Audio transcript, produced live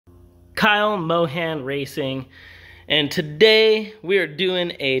Kyle Mohan Racing, and today we are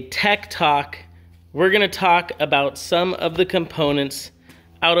doing a tech talk. We're going to talk about some of the components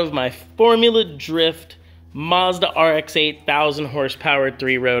out of my Formula Drift Mazda RX-8 1000 horsepower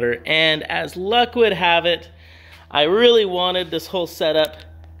 3-rotor, and as luck would have it, I really wanted this whole setup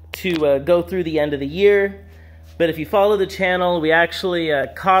to go through the end of the year, but if you follow the channel, we actually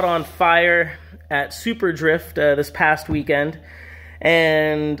caught on fire at Super Drift this past weekend.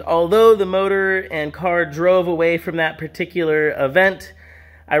 And although the motor and car drove away from that particular event,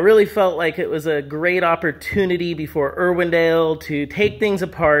 I really felt like it was a great opportunity before Irwindale to take things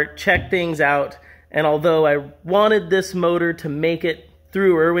apart, check things out. And although I wanted this motor to make it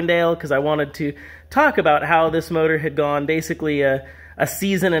through Irwindale, because I wanted to talk about how this motor had gone basically a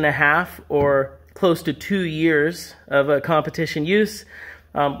season and a half or close to 2 years of competition use,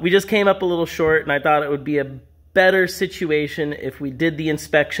 we just came up a little short, and I thought it would be a better situation if we did the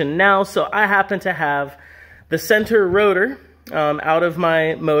inspection now. So I happen to have the center rotor out of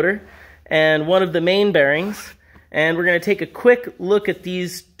my motor and one of the main bearings, and we're going to take a quick look at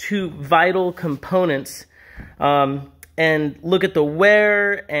these two vital components and look at the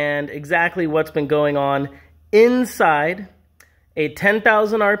wear and exactly what's been going on inside a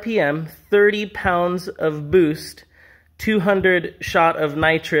 10,000 RPM, 30 pounds of boost, 200 shot of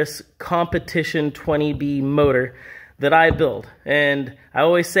nitrous competition 20B motor that I build. And I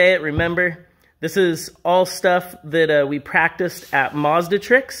always say it, remember, this is all stuff that we practiced at Mazda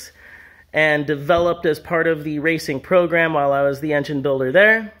Tricks and developed as part of the racing program while I was the engine builder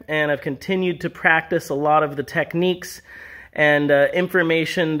there. And I've continued to practice a lot of the techniques and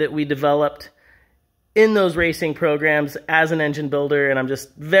information that we developed in those racing programs as an engine builder, and I'm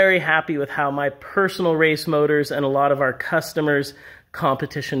just very happy with how my personal race motors and a lot of our customers'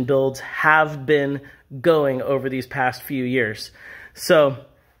 competition builds have been going over these past few years. So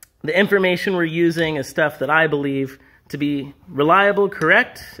the information we're using is stuff that I believe to be reliable,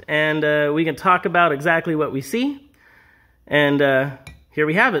 correct, and we can talk about exactly what we see. And here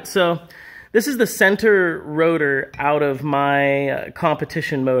we have it. So this is the center rotor out of my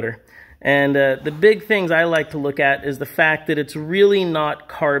competition motor. And the big things I like to look at is the fact that it's really not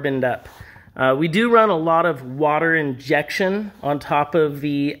carboned up. We do run a lot of water injection on top of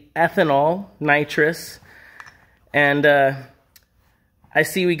the ethanol nitrous. And I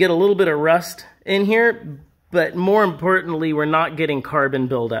see we get a little bit of rust in here, but more importantly, we're not getting carbon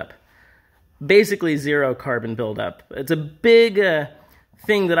buildup. Basically zero carbon buildup. It's a big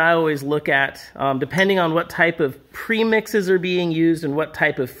thing that I always look at, depending on what type of premixes are being used and what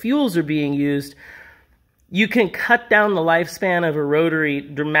type of fuels are being used, you can cut down the lifespan of a rotary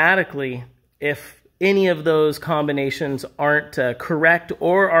dramatically if any of those combinations aren't correct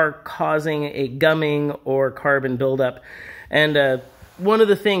or are causing a gumming or carbon buildup. And one of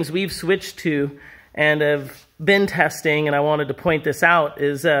the things we've switched to and have been testing, and I wanted to point this out,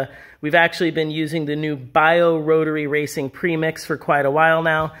 is we've actually been using the new Bio Rotary Racing Premix for quite a while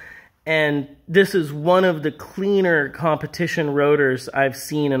now, and this is one of the cleaner competition rotors I've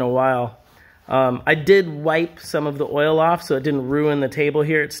seen in a while. I did wipe some of the oil off so it didn't ruin the table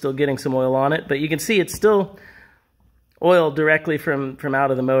here. It's still getting some oil on it, but you can see it's still oil directly from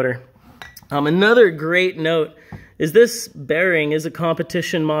out of the motor. Another great note is this bearing is a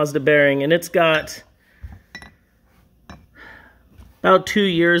competition Mazda bearing, and it's got about 2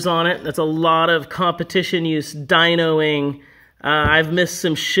 years on it. That's a lot of competition use, dynoing. I've missed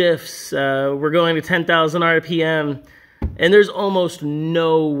some shifts. We're going to 10,000 RPM, and there's almost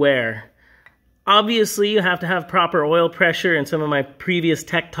no wear. Obviously, you have to have proper oil pressure. In some of my previous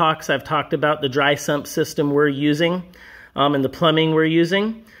tech talks, I've talked about the dry sump system we're using and the plumbing we're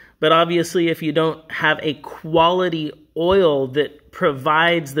using. But obviously, if you don't have a quality oil that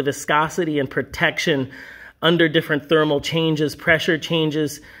provides the viscosity and protection under different thermal changes, pressure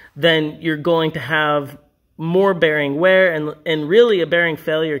changes, then you're going to have more bearing wear, and really a bearing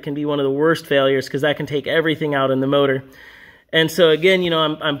failure can be one of the worst failures because that can take everything out in the motor. And so again, you know,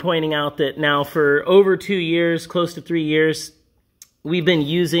 I'm pointing out that now for over 2 years, close to 3 years, we've been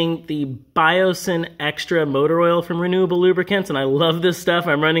using the Biosyn Extra motor oil from Renewable Lubricants, and I love this stuff.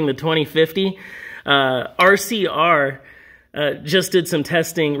 I'm running the 2050. RCR just did some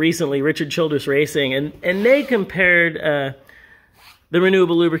testing recently, Richard Childress Racing, and they compared the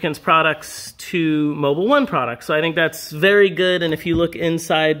Renewable Lubricants products to Mobil 1 products. So I think that's very good, and if you look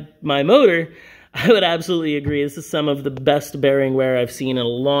inside my motor, I would absolutely agree. This is some of the best bearing wear I've seen in a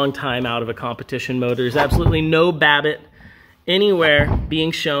long time out of a competition motor. There's absolutely no Babbitt anywhere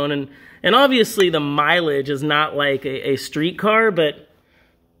being shown, and obviously the mileage is not like a street car, but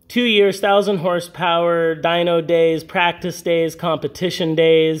 2 years, 1,000 horsepower, dyno days, practice days, competition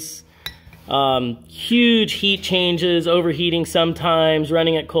days. Huge heat changes, overheating sometimes,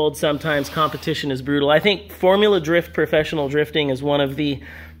 running it cold sometimes. Competition is brutal. I think Formula Drift professional drifting is one of the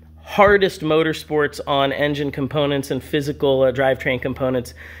hardest motorsports on engine components and physical drivetrain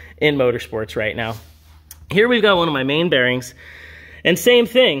components in motorsports right now. Here we've got one of my main bearings, and same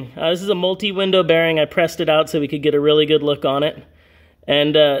thing. This is a multi-window bearing. I pressed it out so we could get a really good look on it.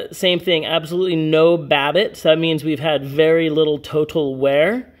 And same thing, absolutely no babbitt. So that means we've had very little total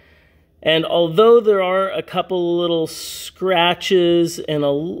wear. And although there are a couple little scratches and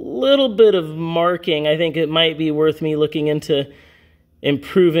a little bit of marking, I think it might be worth me looking into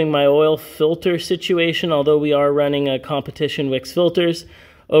improving my oil filter situation, although we are running competition Wix filters.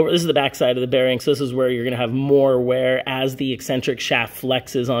 This is the back side of the bearing, so this is where you're going to have more wear as the eccentric shaft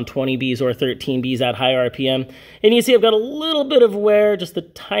flexes on 20Bs or 13Bs at high RPM. And you see I've got a little bit of wear, just the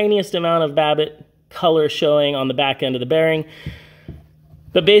tiniest amount of babbitt color showing on the back end of the bearing.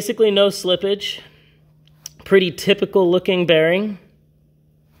 But basically no slippage, pretty typical looking bearing.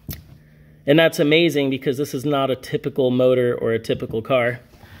 And that's amazing because this is not a typical motor or a typical car.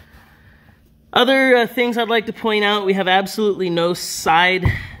 Other things I'd like to point out, we have absolutely no side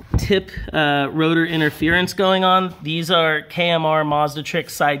tip rotor interference going on. These are KMR Mazda Trick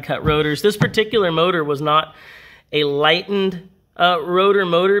side cut rotors. This particular motor was not a lightened rotor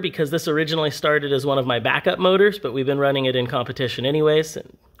motor because this originally started as one of my backup motors, but we've been running it in competition anyways.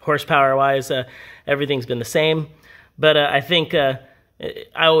 Horsepower wise, everything's been the same. But I think I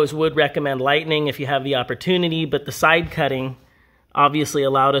always would recommend lightening if you have the opportunity, but the side cutting obviously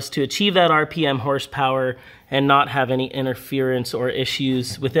allowed us to achieve that RPM horsepower and not have any interference or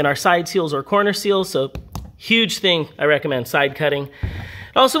issues within our side seals or corner seals. So huge thing, I recommend side cutting.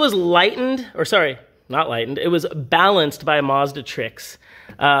 It also was lightened, or sorry, not lightened, it was balanced by Mazda Tricks.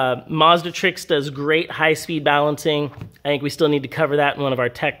 Mazda Tricks does great high-speed balancing. I think we still need to cover that in one of our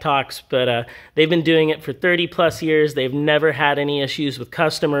tech talks, but they've been doing it for 30 plus years. They've never had any issues with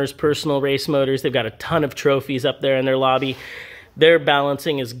customers, personal race motors. They've got a ton of trophies up there in their lobby. Their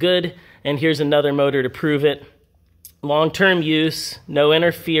balancing is good, and here's another motor to prove it. Long-term use, no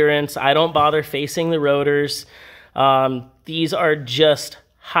interference. I don't bother facing the rotors. These are just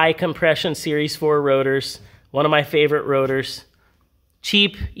high compression Series 4 rotors, one of my favorite rotors.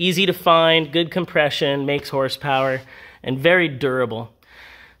 Cheap, easy to find, good compression, makes horsepower, and very durable.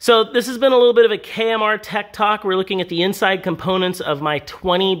 So this has been a little bit of a KMR tech talk. We're looking at the inside components of my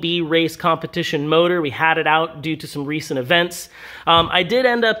 20B race competition motor. We had it out due to some recent events. I did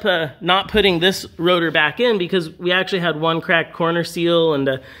end up not putting this rotor back in because we actually had one cracked corner seal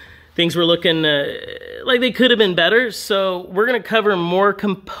and things were looking like they could have been better. So we're going to cover more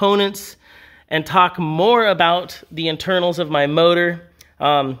components and talk more about the internals of my motor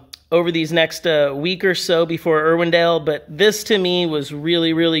over these next week or so before Irwindale. But this to me was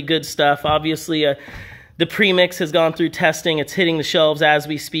really, really good stuff. Obviously, the premix has gone through testing. It's hitting the shelves as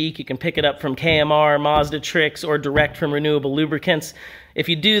we speak. You can pick it up from KMR, Mazda Tricks, or direct from Renewable Lubricants. If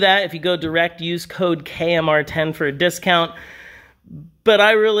you do that, if you go direct, use code KMR10 for a discount. But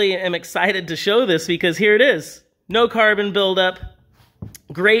I really am excited to show this because here it is. No carbon buildup,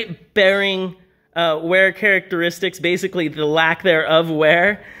 great bearing wear characteristics, basically the lack thereof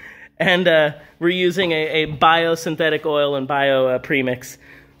wear. And we're using a biosynthetic oil and bio premix.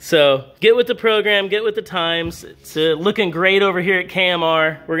 So get with the program, get with the times. It's looking great over here at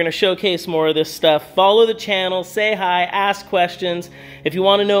KMR. We're going to showcase more of this stuff. Follow the channel, say hi, ask questions. If you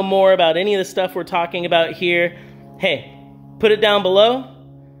want to know more about any of the stuff we're talking about here, hey, put it down below,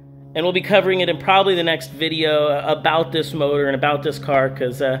 and we'll be covering it in probably the next video about this motor and about this car,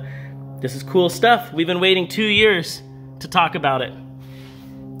 because this is cool stuff. We've been waiting 2 years to talk about it.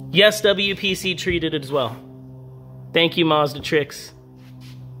 Yes, WPC treated it as well. Thank you, Mazda Tricks.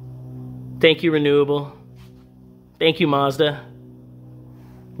 Thank you, Renewable. Thank you, Mazda.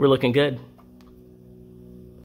 We're looking good.